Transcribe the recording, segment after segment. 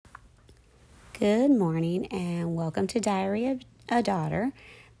Good morning and welcome to Diary of a Daughter.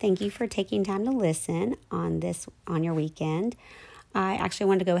 Thank you for taking time to listen on your weekend. I actually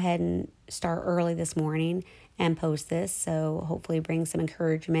wanted to go ahead and start early this morning and post this, so hopefully bring some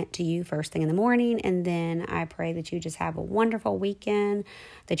encouragement to you first thing in the morning. And then I pray that you just have a wonderful weekend,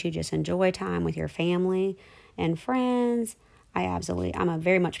 that you just enjoy time with your family and friends. I'm a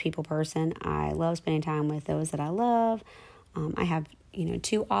very much people person. I love spending time with those that I love. I have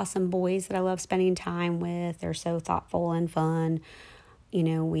two awesome boys that I love spending time with. They're so thoughtful and fun.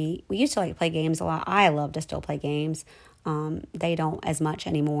 We used to play games a lot. I love to still play games. They don't as much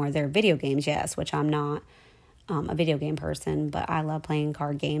anymore. They're video games, yes, which I'm not a video game person, but I love playing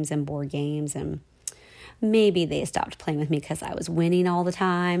card games and board games. And maybe they stopped playing with me because I was winning all the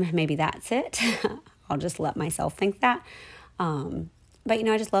time. Maybe that's it. I'll just let myself think that. But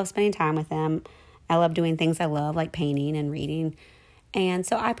I just love spending time with them. I love doing things I love, like painting and reading. And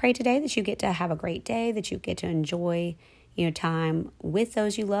so I pray today that you get to have a great day, that you get to enjoy, time with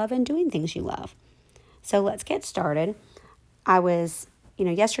those you love and doing things you love. So let's get started.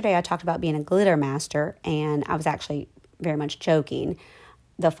 Yesterday I talked about being a glitter master, and I was actually very much joking.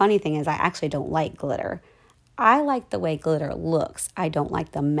 The funny thing is I actually don't like glitter. I like the way glitter looks. I don't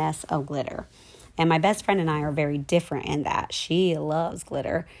like the mess of glitter. And my best friend and I are very different in that. She loves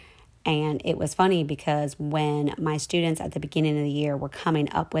glitter. And it was funny because when my students at the beginning of the year were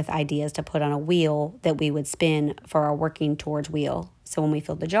coming up with ideas to put on a wheel that we would spin for our working towards wheel. So when we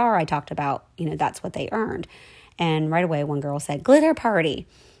filled the jar, I talked about, that's what they earned. And right away, one girl said, glitter party.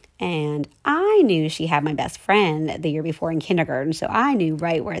 And I knew she had my best friend the year before in kindergarten. So I knew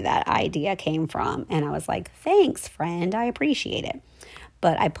right where that idea came from. And I was like, thanks, friend. I appreciate it.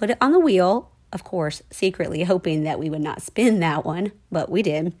 But I put it on the wheel, of course, secretly hoping that we would not spin that one. But we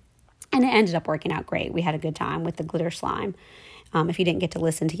did. And it ended up working out great. We had a good time with the glitter slime. If you didn't get to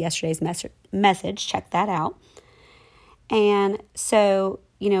listen to yesterday's message, check that out. And so,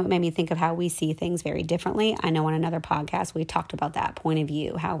 it made me think of how we see things very differently. I know on another podcast, we talked about that point of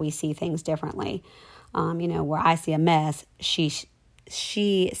view, how we see things differently. Where I see a mess, she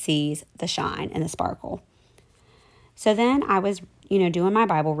sees the shine and the sparkle. So then I was, doing my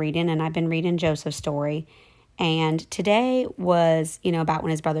Bible reading, and I've been reading Joseph's story. And today was, about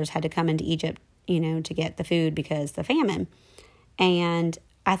when his brothers had to come into Egypt, to get the food because the famine. And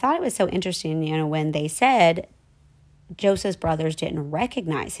I thought it was so interesting, when they said Joseph's brothers didn't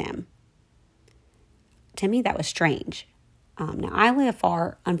recognize him. To me, that was strange. Now, I live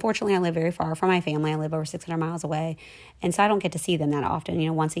far. Unfortunately, I live very far from my family. I live over 600 miles away. And so I don't get to see them that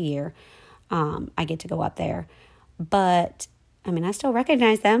often, once a year. I get to go up there. But, I still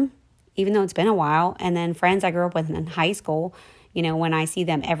recognize them, even though it's been a while. And then friends I grew up with in high school, when I see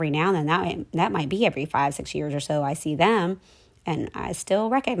them every now and then, that might be every 5-6 years or so, I see them and I still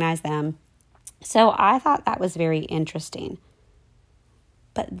recognize them. So I thought that was very interesting.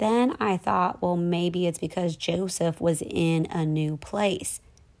 But then I thought, well, maybe it's because Joseph was in a new place.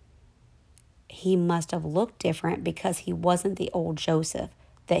 He must have looked different because he wasn't the old Joseph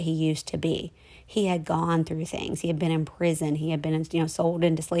that he used to be. He had gone through things. He had been in prison. He had been, sold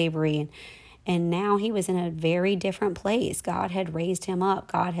into slavery. And now he was in a very different place. God had raised him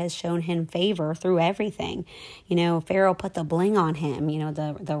up. God has shown him favor through everything. Pharaoh put the bling on him,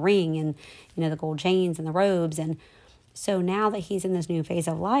 the ring and, the gold chains and the robes. And so now that he's in this new phase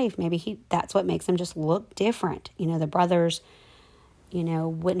of life, maybe that's what makes him just look different. The brothers,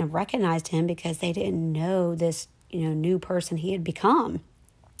 wouldn't have recognized him because they didn't know this, new person he had become.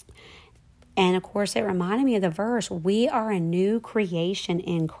 And of course, it reminded me of the verse, we are a new creation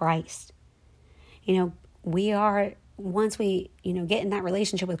in Christ. We are, once we, get in that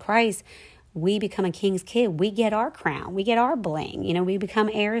relationship with Christ, we become a king's kid. We get our crown. We get our bling. We become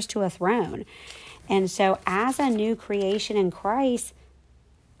heirs to a throne. And so as a new creation in Christ,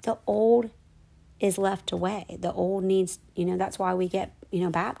 the old is left away. The old needs, that's why we get,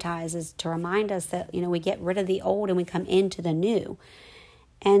 baptized, is to remind us that, we get rid of the old and we come into the new.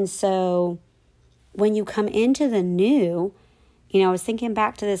 And so when you come into the new, I was thinking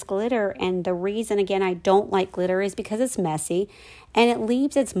back to this glitter, and the reason, again, I don't like glitter is because it's messy and it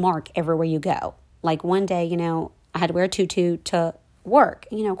leaves its mark everywhere you go. Like one day, I had to wear a tutu to work.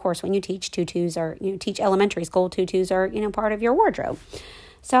 Of course, when you teach, tutus are, teach elementary school, tutus are, part of your wardrobe.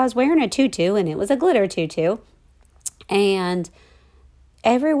 So I was wearing a tutu, and it was a glitter tutu. And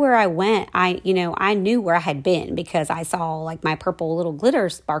everywhere I went, I knew where I had been because I saw my purple little glitter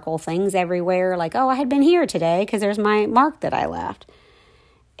sparkle things everywhere. Oh, I had been here today because there's my mark that I left.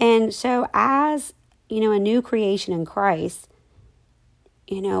 And so as, a new creation in Christ,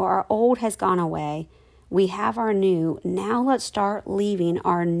 our old has gone away. We have our new. Now let's start leaving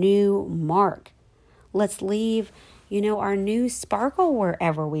our new mark. Let's leave, our new sparkle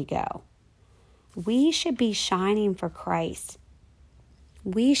wherever we go. We should be shining for Christ.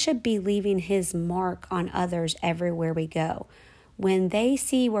 We should be leaving His mark on others everywhere we go. When they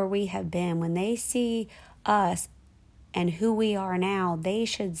see where we have been, when they see us and who we are now, they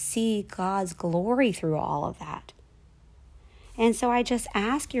should see God's glory through all of that. And so I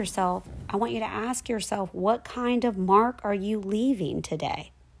want you to ask yourself, what kind of mark are you leaving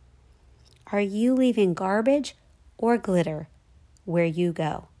today? Are you leaving garbage or glitter where you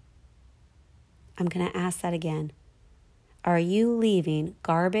go? I'm going to ask that again. Are you leaving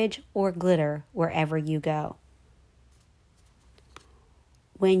garbage or glitter wherever you go?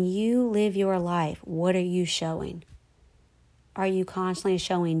 When you live your life, what are you showing? Are you constantly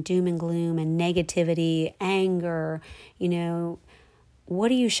showing doom and gloom and negativity, anger?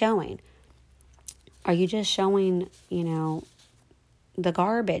 What are you showing? Are you just showing, the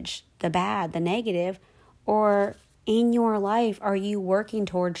garbage, the bad, the negative? Or in your life, are you working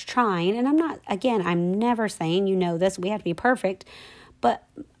towards trying? And I'm never saying, this, we have to be perfect. But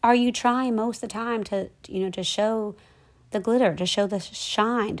are you trying most of the time to show the glitter, to show the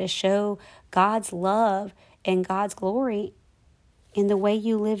shine, to show God's love and God's glory in the way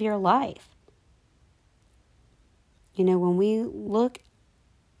you live your life? When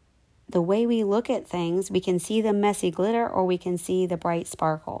the way we look at things, we can see the messy glitter or we can see the bright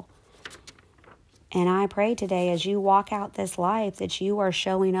sparkle. And I pray today as you walk out this life that you are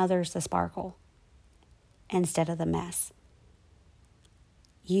showing others the sparkle instead of the mess.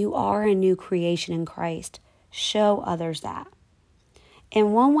 You are a new creation in Christ. Show others that.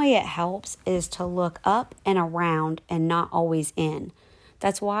 And one way it helps is to look up and around and not always in.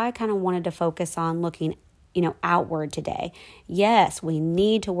 That's why I kind of wanted to focus on looking, outward today. Yes, we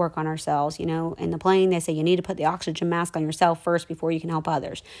need to work on ourselves. In the plane, they say you need to put the oxygen mask on yourself first before you can help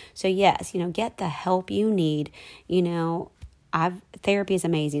others. So yes, get the help you need. Therapy is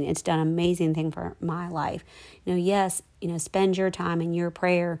amazing. It's done an amazing thing for my life. Yes, spend your time in your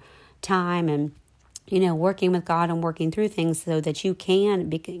prayer time and working with God and working through things so that you can,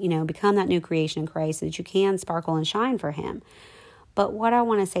 become that new creation in Christ, so that you can sparkle and shine for Him. But what I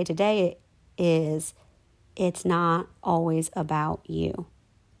want to say today is it's not always about you.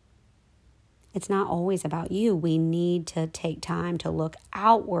 It's not always about you. We need to take time to look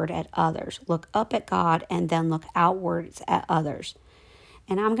outward at others, look up at God, and then look outwards at others.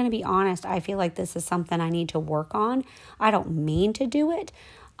 And I'm going to be honest, I feel like this is something I need to work on. I don't mean to do it.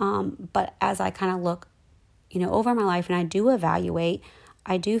 But as I kind of look, over my life and I do evaluate,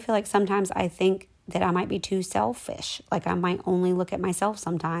 I do feel like sometimes I think that I might be too selfish. Like I might only look at myself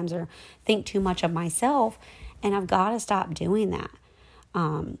sometimes or think too much of myself. And I've got to stop doing that.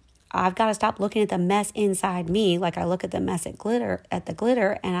 I've got to stop looking at the mess inside me like I look at the mess at the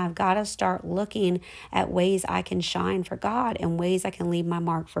glitter, and I've got to start looking at ways I can shine for God and ways I can leave my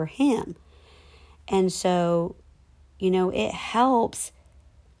mark for Him. And so, it helps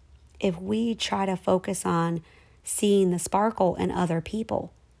if we try to focus on seeing the sparkle in other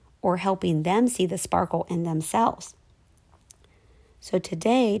people or helping them see the sparkle in themselves. So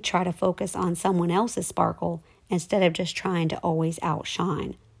today, try to focus on someone else's sparkle instead of just trying to always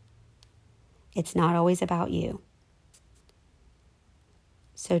outshine. It's not always about you.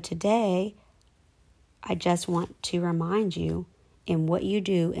 So today, I just want to remind you, in what you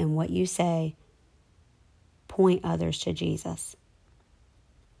do and what you say, point others to Jesus.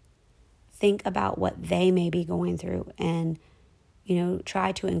 Think about what they may be going through and,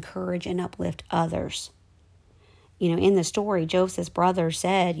 try to encourage and uplift others. In the story, Joseph's brother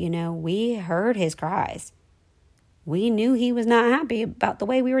said, we heard his cries. We knew he was not happy about the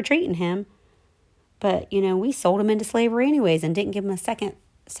way we were treating him. But, we sold him into slavery anyways and didn't give him a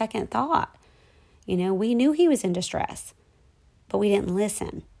second thought. We knew he was in distress, but we didn't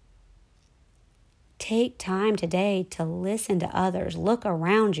listen. Take time today to listen to others. Look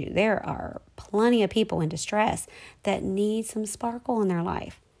around you. There are plenty of people in distress that need some sparkle in their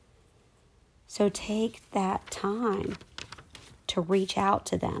life. So take that time to reach out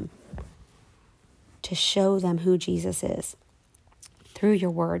to them, to show them who Jesus is through your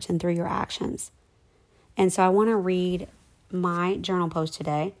words and through your actions. And so I want to read my journal post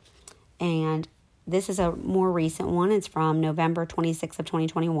today. And this is a more recent one. It's from November 26th of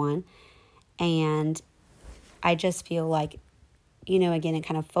 2021. And I just feel like, again, it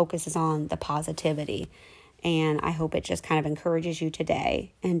kind of focuses on the positivity. And I hope it just kind of encourages you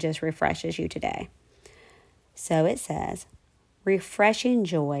today and just refreshes you today. So it says, refreshing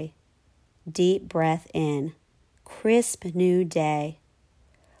joy, deep breath in, crisp new day.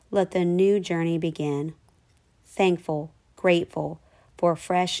 Let the new journey begin. thankful, grateful for a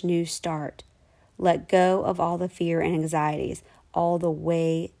fresh new start. Let go of all the fear and anxieties, all the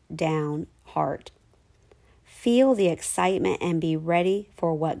way down heart. Feel the excitement and be ready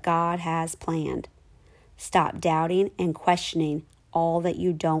for what God has planned. Stop doubting and questioning all that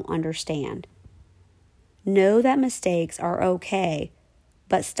you don't understand. Know that mistakes are okay,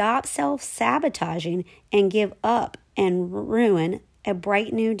 but stop self-sabotaging and give up and ruin a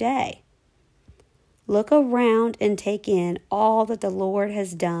bright new day. Look around and take in all that the Lord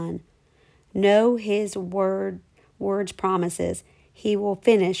has done. Know His words promises He will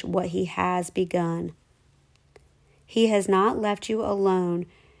finish what He has begun. He has not left you alone.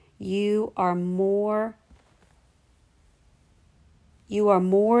 You are more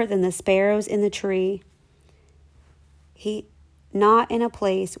than the sparrows in the tree. He not in a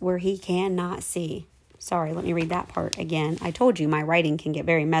place where He cannot see. Sorry, let me read that part again. I told you my writing can get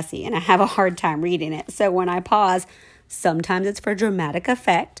very messy and I have a hard time reading it. So when I pause, sometimes it's for dramatic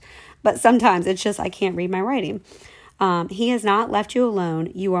effect, but sometimes it's just I can't read my writing. He has not left you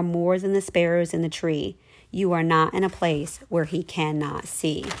alone. You are more than the sparrows in the tree. You are not in a place where He cannot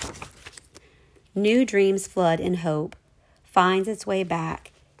see. New dreams flood and hope finds its way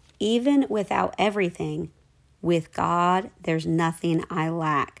back. Even without everything, with God, there's nothing I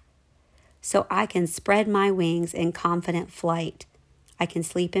lack. So I can spread my wings in confident flight. I can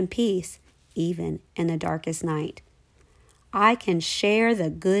sleep in peace, even in the darkest night. I can share the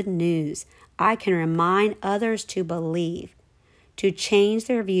good news. I can remind others to believe, to change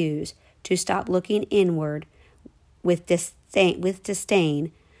their views, to stop looking inward with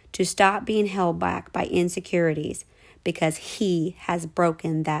disdain, to stop being held back by insecurities, because He has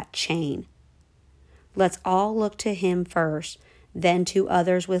broken that chain. Let's all look to Him first, then to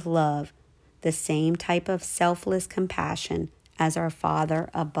others with love, the same type of selfless compassion as our Father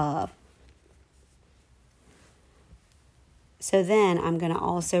above. So then I'm going to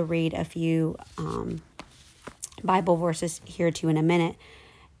also read a few Bible verses here to you in a minute.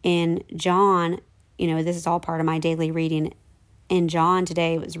 In John, this is all part of my daily reading. In John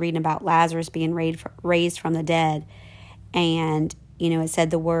today, it was reading about Lazarus being raised from the dead. And, it said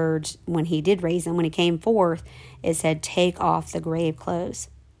the words, when He did raise him, when He came forth, it said, take off the grave clothes.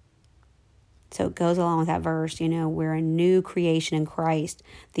 So it goes along with that verse, we're a new creation in Christ.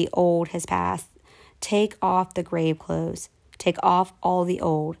 The old has passed. Take off the grave clothes. Take off all the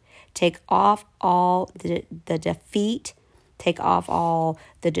old. Take off all the defeat. Take off all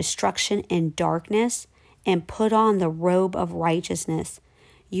the destruction and darkness and put on the robe of righteousness.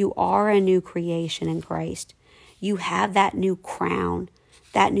 You are a new creation in Christ. You have that new crown,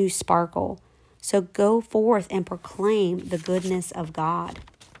 that new sparkle. So go forth and proclaim the goodness of God.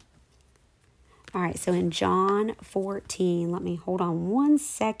 All right, so in John 14, let me hold on one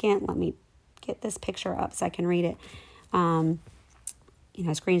second. Let me get this picture up so I can read it. I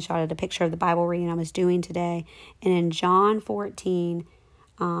screenshotted a picture of the Bible reading I was doing today. And in John 14,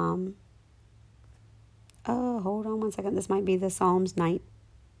 hold on one second. This might be the Psalms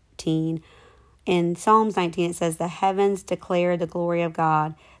 19. In Psalms 19, it says, the heavens declare the glory of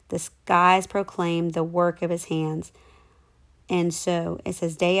God. The skies proclaim the work of His hands. And so it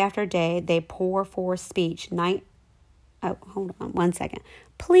says, day after day, they pour forth speech. Hold on one second.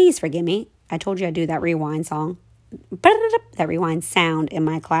 Please forgive me. I told you I'd do that rewind song. That rewind sound in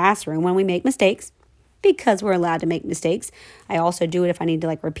my classroom when we make mistakes, because we're allowed to make mistakes. I also do it if I need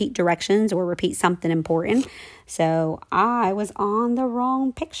to repeat directions or repeat something important. So I was on the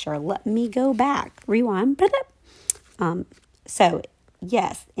wrong picture. Let me go back. Rewind. So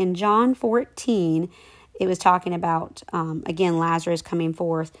yes, in John 14, it was talking about, again, Lazarus coming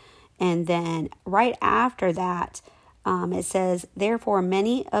forth. And then right after that, it says, therefore,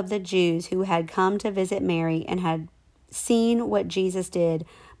 many of the Jews who had come to visit Mary and had seen what Jesus did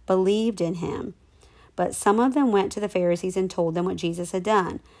believed in Him. But some of them went to the Pharisees and told them what Jesus had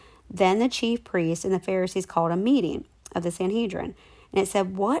done. Then the chief priests and the Pharisees called a meeting of the Sanhedrin. And it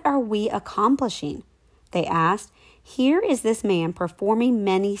said, what are we accomplishing? They asked. Here is this man performing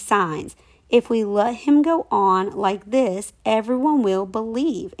many signs. If we let him go on like this, everyone will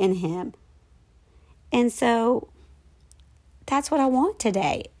believe in him. And so that's what I want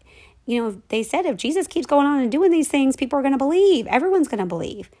today. They said if Jesus keeps going on and doing these things, people are going to believe. Everyone's going to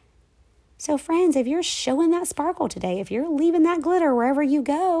believe. So friends, if you're showing that sparkle today, if you're leaving that glitter wherever you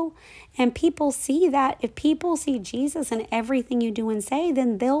go, and people see that, if people see Jesus in everything you do and say,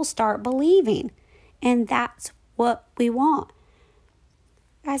 then they'll start believing. And that's what we want.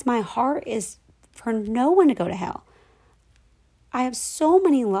 Guys, my heart is for no one to go to hell. I have so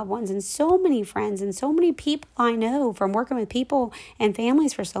many loved ones and so many friends and so many people I know from working with people and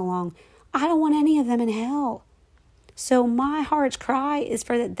families for so long. I don't want any of them in hell. So my heart's cry is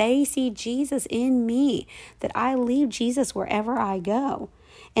for that they see Jesus in me, that I leave Jesus wherever I go,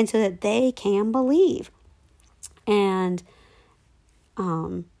 and so that they can believe. And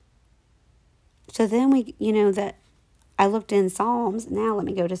so then that I looked in Psalms. Now let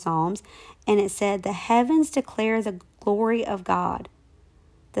me go to Psalms. And it said, the heavens declare the glory of God.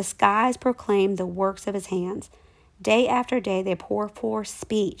 The skies proclaim the works of his hands. Day after day they pour forth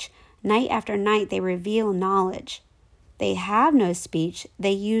speech. Night after night they reveal knowledge. They have no speech.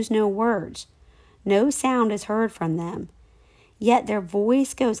 They use no words. No sound is heard from them. Yet their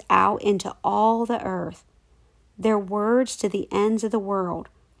voice goes out into all the earth, their words to the ends of the world.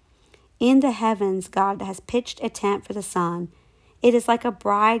 In the heavens, God has pitched a tent for the sun. It is like a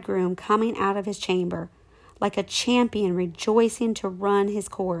bridegroom coming out of his chamber, like a champion rejoicing to run his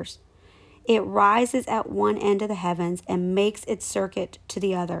course. It rises at one end of the heavens and makes its circuit to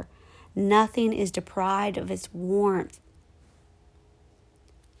the other. Nothing is deprived of its warmth.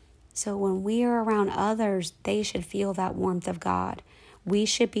 So when we are around others, they should feel that warmth of God. We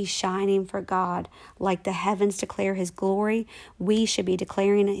should be shining for God. Like the heavens declare his glory, we should be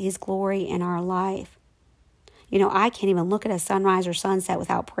declaring his glory in our life. I can't even look at a sunrise or sunset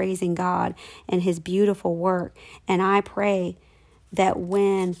without praising God and his beautiful work. And I pray that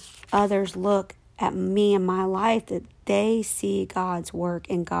when others look at me and my life, that they see God's work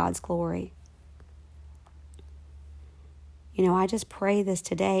and God's glory. I just pray this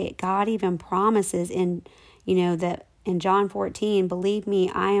today. God even promises that in John 14, believe me,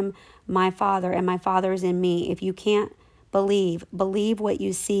 I am my Father and my Father is in me. If you can't believe what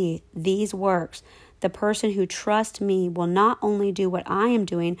you see, these works. The person who trusts me will not only do what I am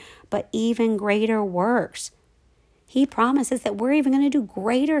doing, but even greater works. He promises that we're even going to do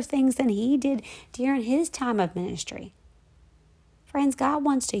greater things than he did during his time of ministry. Friends, God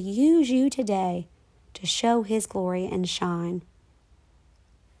wants to use you today to show his glory and shine.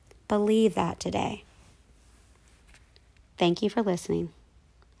 Believe that today. Thank you for listening.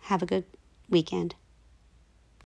 Have a good weekend.